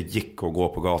det inte gick att gå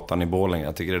på gatan i Borlänge.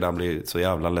 Jag tycker det där blir så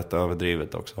jävla lätt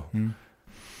överdrivet också.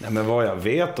 Nej, men vad jag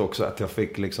vet också att jag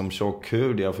fick liksom tjock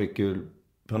hud. Jag fick ju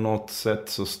på något sätt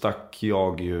så stack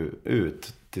jag ju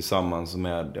ut tillsammans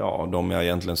med de jag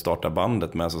egentligen startade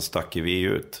bandet med, så stack vi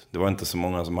ut. Det var inte så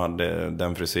många som hade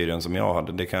den frisyren som jag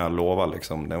hade, det kan jag lova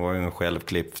liksom. Det var ju en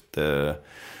självklippt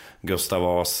Gustav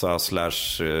Vasa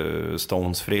 /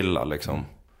 Stones-frilla liksom.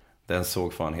 Den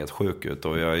såg fan helt sjuk ut.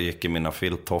 Och jag gick i mina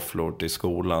filttofflor till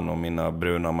skolan och mina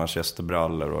bruna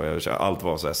manchesterbrallor och allt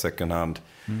var så här second hand.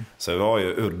 Så jag var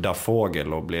ju udda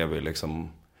fågel och blev ju liksom...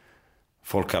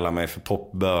 Folk kallar mig för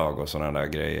popbög och sådana där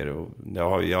grejer. Och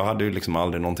jag hade ju liksom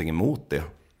aldrig någonting emot det.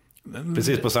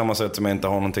 Precis på samma sätt som jag inte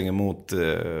har någonting emot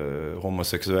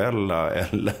homosexuella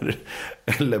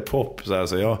eller pop.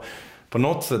 Så jag, på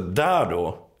något sätt där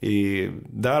då,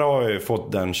 där har jag ju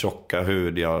fått den tjocka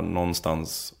hud jag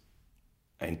någonstans...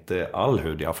 Inte all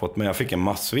hud jag har fått, men jag fick en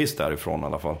massvis därifrån i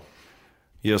alla fall.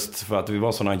 Just för att vi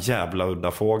var såna jävla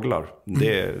udda fåglar.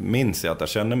 Det minns jag att jag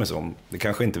kände mig som. Det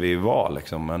kanske inte vi var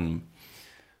liksom, men...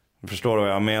 Förstår du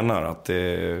vad jag menar? Att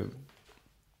det...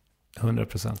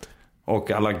 100%.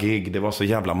 Och alla gig, det var så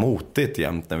jävla motigt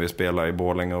jämt när vi spelade i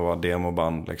Borlänge och var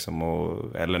demoband liksom.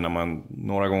 Eller när man,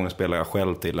 några gånger spelade jag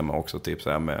själv till och med också, typ så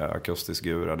här med akustisk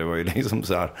gura. Det var ju liksom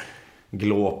så här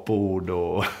glåpord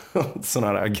och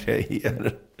såna där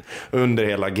grejer. Under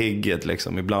hela gigget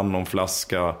liksom, ibland någon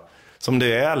flaska. Som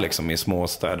det är liksom i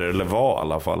småstäder, eller var i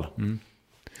alla fall.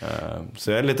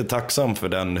 Så jag är lite tacksam för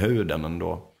den huden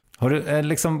ändå. Har du,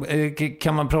 liksom,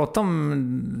 kan man prata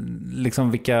om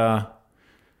liksom vilka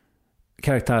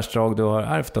karaktärsdrag du har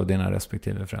ärvt av dina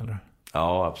respektive föräldrar?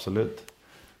 Ja, absolut.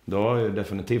 Då har jag ju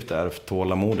definitivt ärvt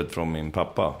tålamodet från min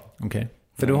pappa. Okej.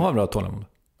 För du har bra tålamod?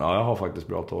 Ja, jag har faktiskt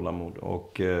bra tålamod.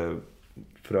 Och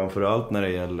framförallt när det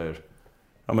gäller...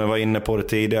 Ja, men jag var inne på det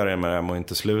tidigare, men jag må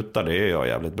inte sluta. Det är jag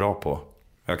jävligt bra på.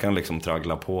 Jag kan liksom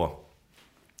traggla på.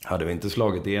 Hade vi inte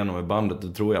slagit igenom i bandet,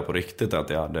 då tror jag på riktigt att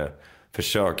jag hade...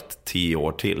 försökt 10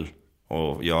 år till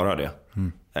att göra det.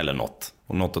 Eller något.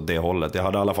 Och något åt det hållet. Jag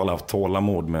hade i alla fall haft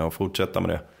tålamod med att fortsätta med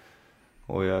det.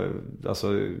 Och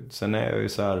sen är jag ju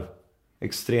så här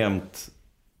extremt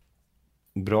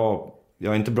bra.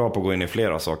 Jag är inte bra på att gå in i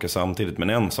flera saker samtidigt. Men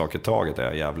en sak i taget är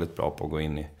jag jävligt bra på att gå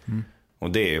in i.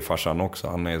 Och det är ju farsan också.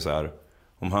 Han är så här,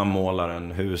 om han målar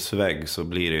en husvägg så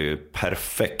blir det ju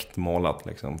perfekt målat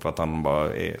liksom. För att han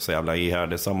bara är så jävla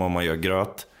ihärdig. Samma om man gör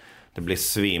gröt. Det blir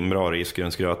svinbra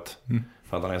risgrynsgröt.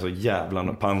 För att han är så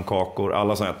jävla pannkakor.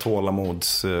 Alla sådana här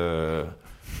tålamods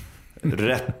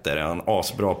rätter är han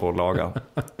asbra på att laga.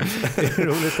 Det är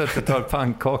roligt att du tar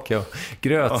pannkaka och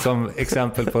gröt som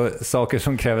exempel på saker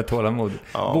som kräver tålamod.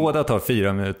 Ja. Båda tar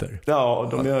 4 minuter. Ja,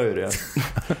 de gör ju det.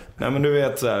 Nej, men du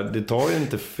vet så här, det tar ju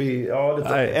inte det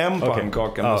tar en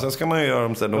pannkaka. Okay. Men sen ska man ju göra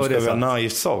dem så här, de ska vara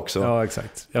nice också. Ja,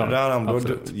 exakt.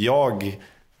 Ja,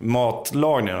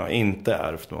 Matlagningen har inte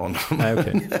ärvt med honom. Nej,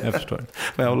 okej. Jag förstår.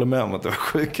 Men jag håller med om att det var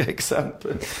sjuka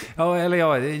exempel. Ja, eller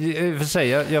ja, i och för sig,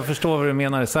 jag förstår vad du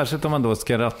menar. Särskilt om man då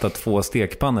ska ratta 2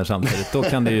 stekpannor samtidigt. Då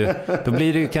kan det ju, då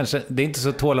blir det ju kanske, det är inte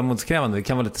så tålamodskrävande, det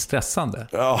kan vara lite stressande.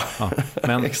 Ja.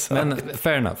 Men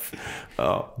fair enough.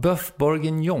 Ja. Bœuf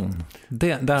bourguignon.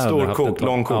 Där Storkok,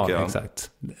 långkok, ja.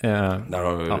 Exakt. Där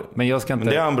har vi... Men jag ska inte...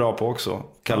 Men det är han bra på också.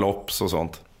 Kalops och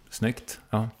sånt. Snyggt,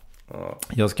 ja.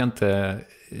 Jag ska inte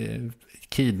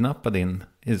kidnappa din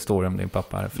historia om din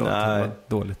pappa här. Förlåt, det var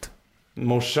dåligt.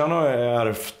 Morsan har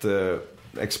ärvt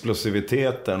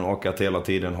explosiviteten och att hela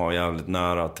tiden ha jävligt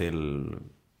nära till,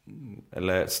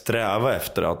 eller sträva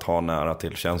efter att ha nära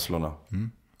till känslorna.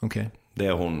 Okej. Det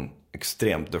är hon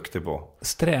extremt duktig på.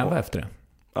 Sträva efter det?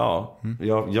 Ja,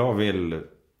 jag vill...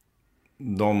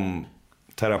 De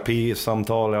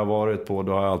terapisamtal jag har varit på,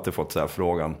 då har jag alltid fått så här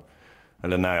frågan.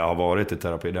 Eller när jag har varit i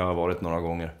terapi, det har varit några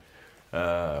gånger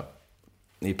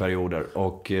i perioder.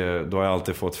 Och då har jag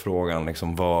alltid fått frågan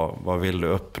liksom, vad vill du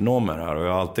uppnå med det här? Och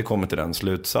jag har alltid kommit till den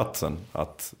slutsatsen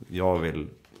att jag vill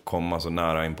komma så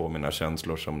nära in på mina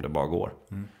känslor som det bara går.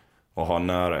 Och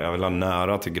jag vill ha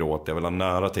nära till gråt, jag vill ha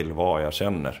nära till vad jag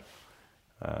känner.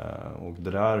 Och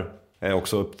det där är jag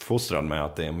också uppfostrad med,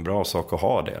 att det är en bra sak att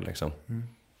ha det liksom.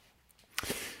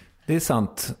 Det är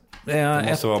sant. Det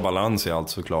måste vara balans i allt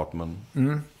såklart, men...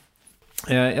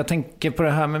 Jag tänker på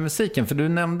det här med musiken, för du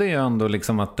nämnde ju ändå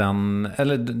liksom att den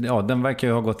verkar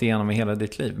ju ha gått igenom i hela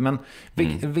ditt liv. Men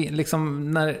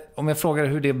liksom om jag frågar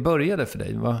hur det började för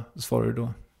dig, vad svarar du då?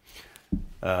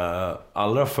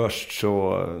 Allra först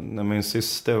så, när min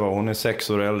syster hon är 6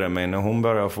 år äldre än mig, när hon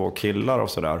började få killar och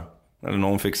sådär, eller när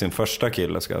hon fick sin första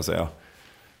kille ska jag säga,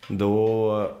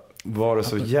 då var det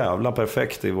så jävla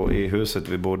perfekt i huset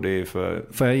vi bodde i.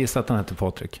 Får jag gissa att han hette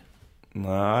Patrik?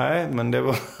 Nej, men det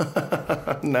var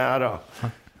nära.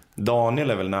 Daniel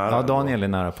är väl nära? Ja, Daniel är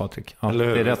nära Patrik. Ja, det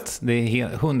är rätt, det är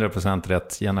 100%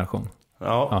 rätt generation.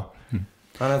 Ja.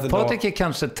 Patrik är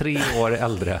kanske 3 år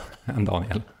äldre än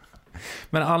Daniel.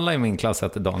 Men alla i min klass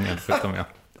heter Daniel, förutom jag.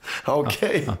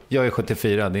 Okej. Ja. Jag är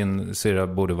 74, din syra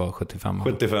borde vara 75.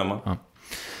 75. Ja.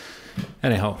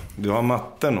 Anyhow. Du har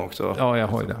matten också. Ja, jag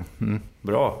har ju det.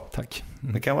 Bra. Tack.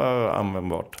 Det kan vara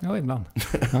användbart. Ja, ibland.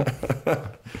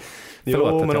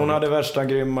 Jo, men hon hade värsta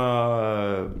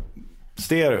grymma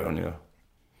stereon ju.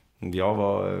 Jag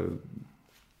var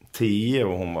 10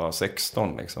 och hon var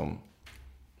 16 liksom.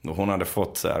 Och hon hade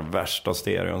fått så här värsta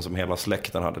stereon som hela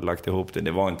släkten hade lagt ihop det.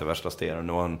 Det var inte värsta stereon,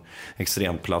 det var en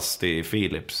extremt plastig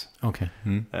Philips. Okay.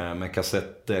 Med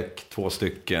kassettdäck, 2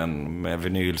 stycken, med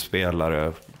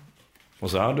vinylspelare.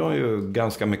 Och så hade hon ju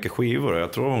ganska mycket skivor.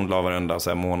 Jag tror hon la varenda så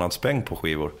här månadspeng på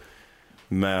skivor.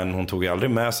 Men hon tog ju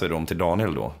aldrig med sig dem till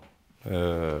Daniel då.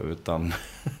 Utan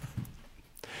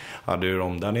hade ju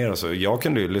dem där nere. Så jag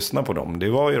kunde ju lyssna på dem. Det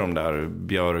var ju de där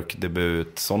Björk,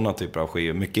 debut, sådana typer av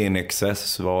skivor. Mycket In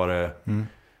Excess var det.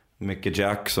 Mycket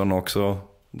Jackson också.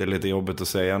 Det är lite jobbigt att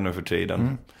säga nu för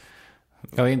tiden.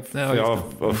 Ja, inte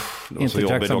så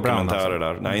jobbig dokumentärer Brown, alltså.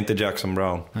 Där. Nej, inte Jackson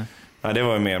Brown. Nej, det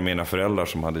var ju mer mina föräldrar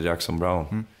som hade Jackson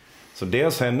Brown. Så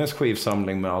dels hennes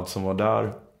skivsamling med allt som var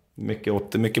där.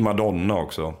 Mycket Madonna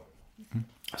också.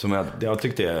 Som jag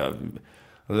tyckte...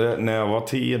 När jag var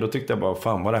 10 då tyckte jag bara,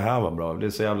 fan vad det här var bra. Det är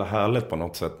så jävla härligt på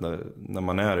något sätt när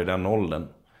man är i den åldern.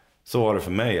 Så var det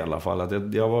för mig i alla fall.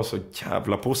 Att jag var så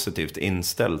jävla positivt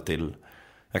inställd till...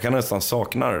 Jag kan nästan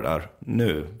sakna det där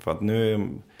nu. För att nu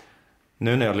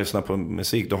när jag lyssnar på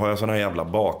musik, då har jag såna jävla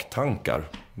baktankar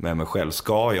med mig själv.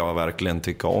 Ska jag verkligen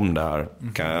tycka om det här?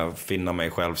 Kan jag finna mig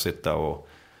själv sitta och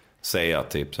säga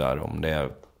typ så här, om det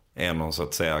är någon så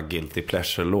att säga guilty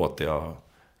pleasure-låt jag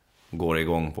går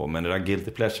igång på. Men det där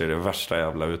guilty pleasure är det värsta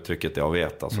jävla uttrycket jag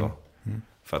vet alltså.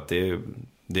 För att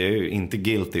det är ju inte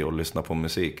guilty att lyssna på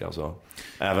musik alltså.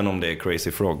 Även om det är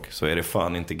Crazy Frog så är det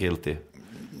fan inte guilty.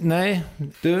 Nej,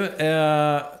 du,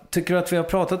 tycker du att vi har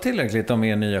pratat tillräckligt om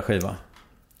er nya skiva?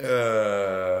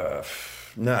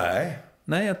 Nej.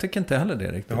 Nej, jag tycker inte heller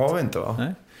det riktigt. Det har vi inte, va?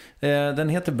 Nej. Den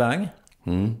heter Bang.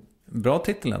 Bra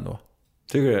titel ändå.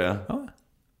 Tycker du det? Ja.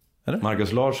 Eller?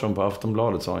 Marcus Larsson på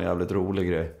Aftonbladet sa en jävligt rolig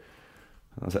grej.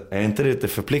 Alltså, är inte det lite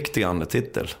förpliktigande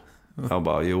titel? Jag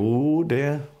bara, jo,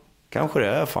 det kanske det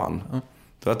är fan.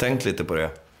 Så jag har tänkt lite på det.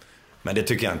 Men det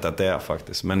tycker jag inte att det är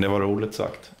faktiskt. Men det var roligt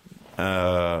sagt.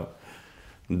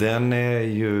 Den är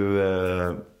ju...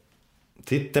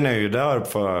 Titeln är ju där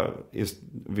för...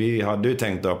 Vi hade ju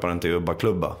tänkt döpa den till Ubba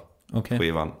Klubba.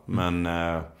 Skivan. Men...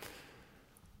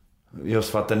 just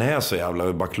för att den är så jävla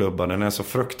Ubba Klubba. Den är så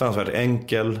fruktansvärt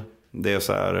enkel. Det är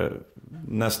så här...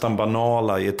 nästan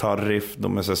banala gitarriff.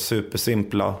 De är så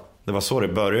supersimpla. Det var så det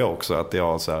började också. Att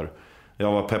jag så här...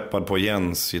 Jag var peppad på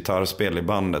Jens gitarrspel i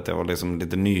bandet. Jag var liksom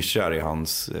lite nykär i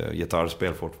hans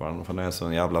gitarrspel fortfarande. För han är så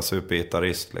en jävla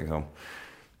supergitarrist liksom.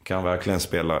 Kan verkligen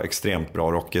spela extremt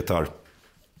bra rockgitarr.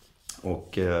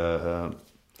 Och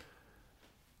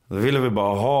då ville vi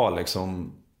bara ha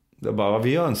liksom... Det bara, vi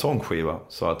gör en sångskiva,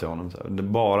 sa jag till honom. Det är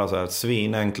bara så här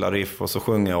svinenkla riff och så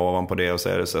sjunger jag ovanpå det och så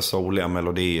är det så här soliga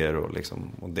melodier och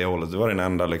liksom, och det hållet. Det var den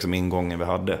enda liksom ingången vi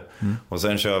hade. Och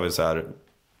sen kör vi så här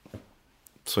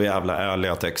så jävla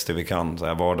ärliga texter vi kan, så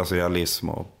här vardagsrealism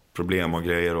och problem och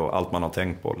grejer och allt man har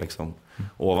tänkt på liksom,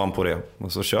 ovanpå det.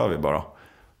 Och så kör vi bara.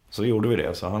 Så gjorde vi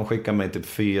det. Så han skickade mig typ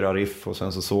 4 riff och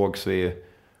sen så sågs vi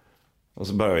och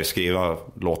så började jag skriva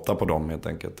låtar på dem helt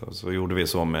enkelt. Och så gjorde vi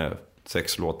så med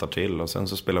 6 låtar till och sen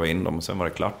så spelade vi in dem och sen var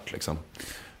det klart liksom.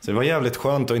 Så det var jävligt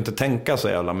skönt att inte tänka så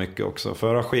jävla mycket också.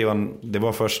 Förra skivan, det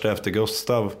var först efter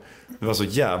Gustav. Det var så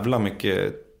jävla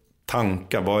mycket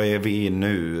tankar. Vad är vi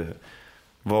nu?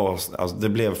 Alltså det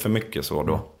blev för mycket så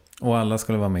då. Och alla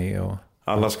skulle vara med och...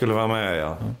 Alla skulle vara med,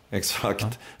 ja.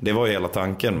 Exakt. Det var hela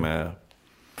tanken med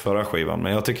förra skivan.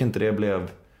 Men jag tycker inte det blev...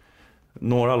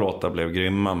 Några låtar blev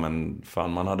grymma, men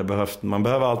fan, man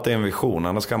behöver alltid en vision,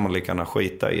 annars kan man lika gärna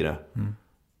skita i det.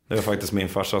 Det var faktiskt min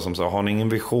farsa som sa, har ni ingen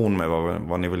vision med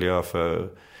vad ni vill göra för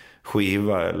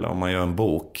skiva eller om man gör en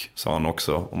bok, sa han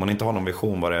också. Om man inte har någon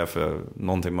vision vad det är för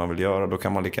någonting man vill göra, då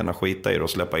kan man lika gärna skita i det och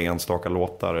släppa enstaka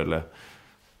låtar eller...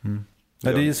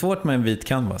 Ja, det är ju svårt med en vit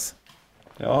canvas.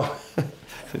 Ja,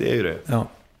 det är ju det. Ja.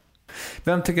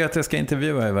 Vem tycker att jag ska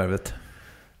intervjua i Värvet?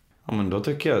 Ja, men då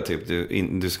tycker jag typ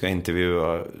du ska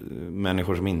intervjua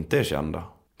människor som inte är kända.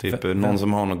 Typ någon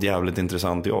som har något jävligt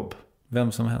intressant jobb.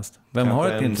 Vem som helst. Vem har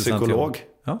ett intressant psykolog. jobb?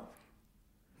 Ja.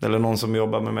 Eller någon som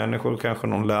jobbar med människor. Kanske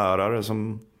någon lärare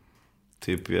som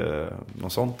typ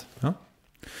något sånt. Ja.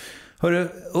 Hörru,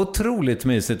 otroligt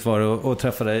mysigt var det att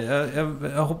träffa dig.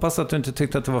 Jag hoppas att du inte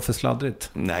tyckte att det var för sladdrigt.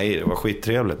 Nej, det var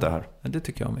skittrevligt det här. Ja, det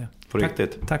tycker jag med. På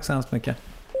riktigt. Tack så hemskt mycket.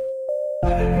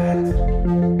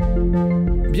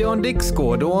 Björn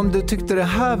Dixgård, och om du tyckte det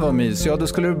här var mys, ja då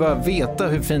skulle du bara veta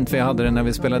hur fint vi hade det när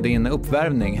vi spelade in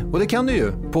Uppvärmning. Och det kan du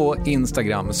ju på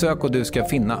Instagram, sök och du ska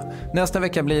finna. Nästa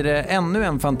vecka blir det ännu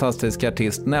en fantastisk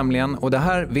artist, nämligen, och det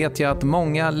här vet jag att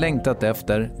många längtat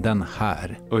efter, den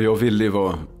här. Och jag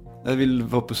vill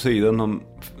vara på sidan om,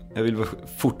 jag vill vara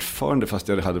fortfarande, fast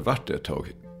jag hade varit det ett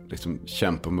tag, liksom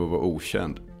kämpa med att vara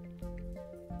okänd.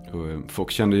 Och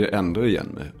folk kände ju ändå igen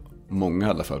mig, många i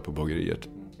alla fall på bageriet.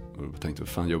 Och jag tänkte, vad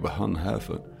fan jobbar han här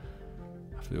för?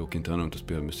 För jag åker inte runt och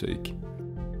spela musik.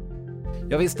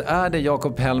 Ja, visst är det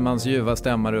Jakob Hellmans ljuva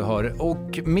stämma du hör.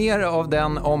 Och mer av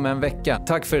den om en vecka.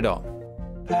 Tack för idag.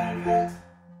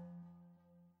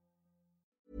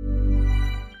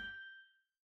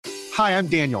 Hi, I'm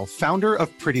Daniel, founder of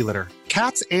Pretty Litter.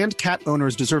 Cats and cat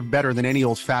owners deserve better than any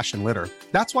old-fashioned litter.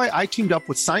 That's why I teamed up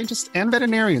with scientists and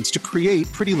veterinarians to create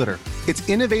Pretty Litter. Its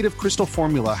innovative crystal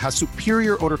formula has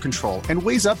superior odor control and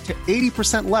weighs up to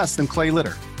 80% less than clay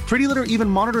litter. Pretty Litter even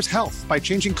monitors health by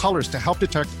changing colors to help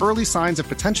detect early signs of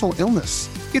potential illness.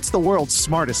 It's the world's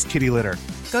smartest kitty litter.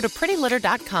 Go to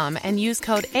prettylitter.com and use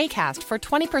code ACAST for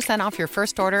 20% off your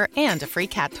first order and a free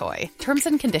cat toy. Terms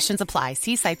and conditions apply.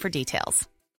 See site for details.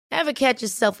 Ever catch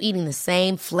yourself eating the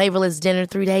same flavorless dinner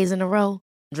 3 days in a row?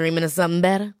 Dreaming of something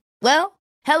better? Well,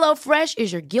 HelloFresh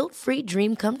is your guilt-free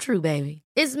dream come true, baby.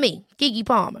 It's me, Keke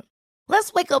Palmer.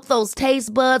 Let's wake up those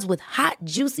taste buds with hot,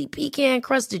 juicy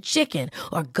pecan-crusted chicken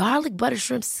or garlic butter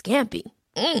shrimp scampi.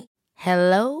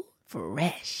 Hello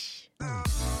Fresh.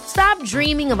 Stop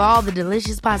dreaming of all the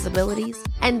delicious possibilities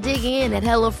and dig in at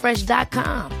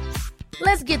HelloFresh.com.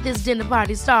 Let's get this dinner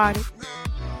party started.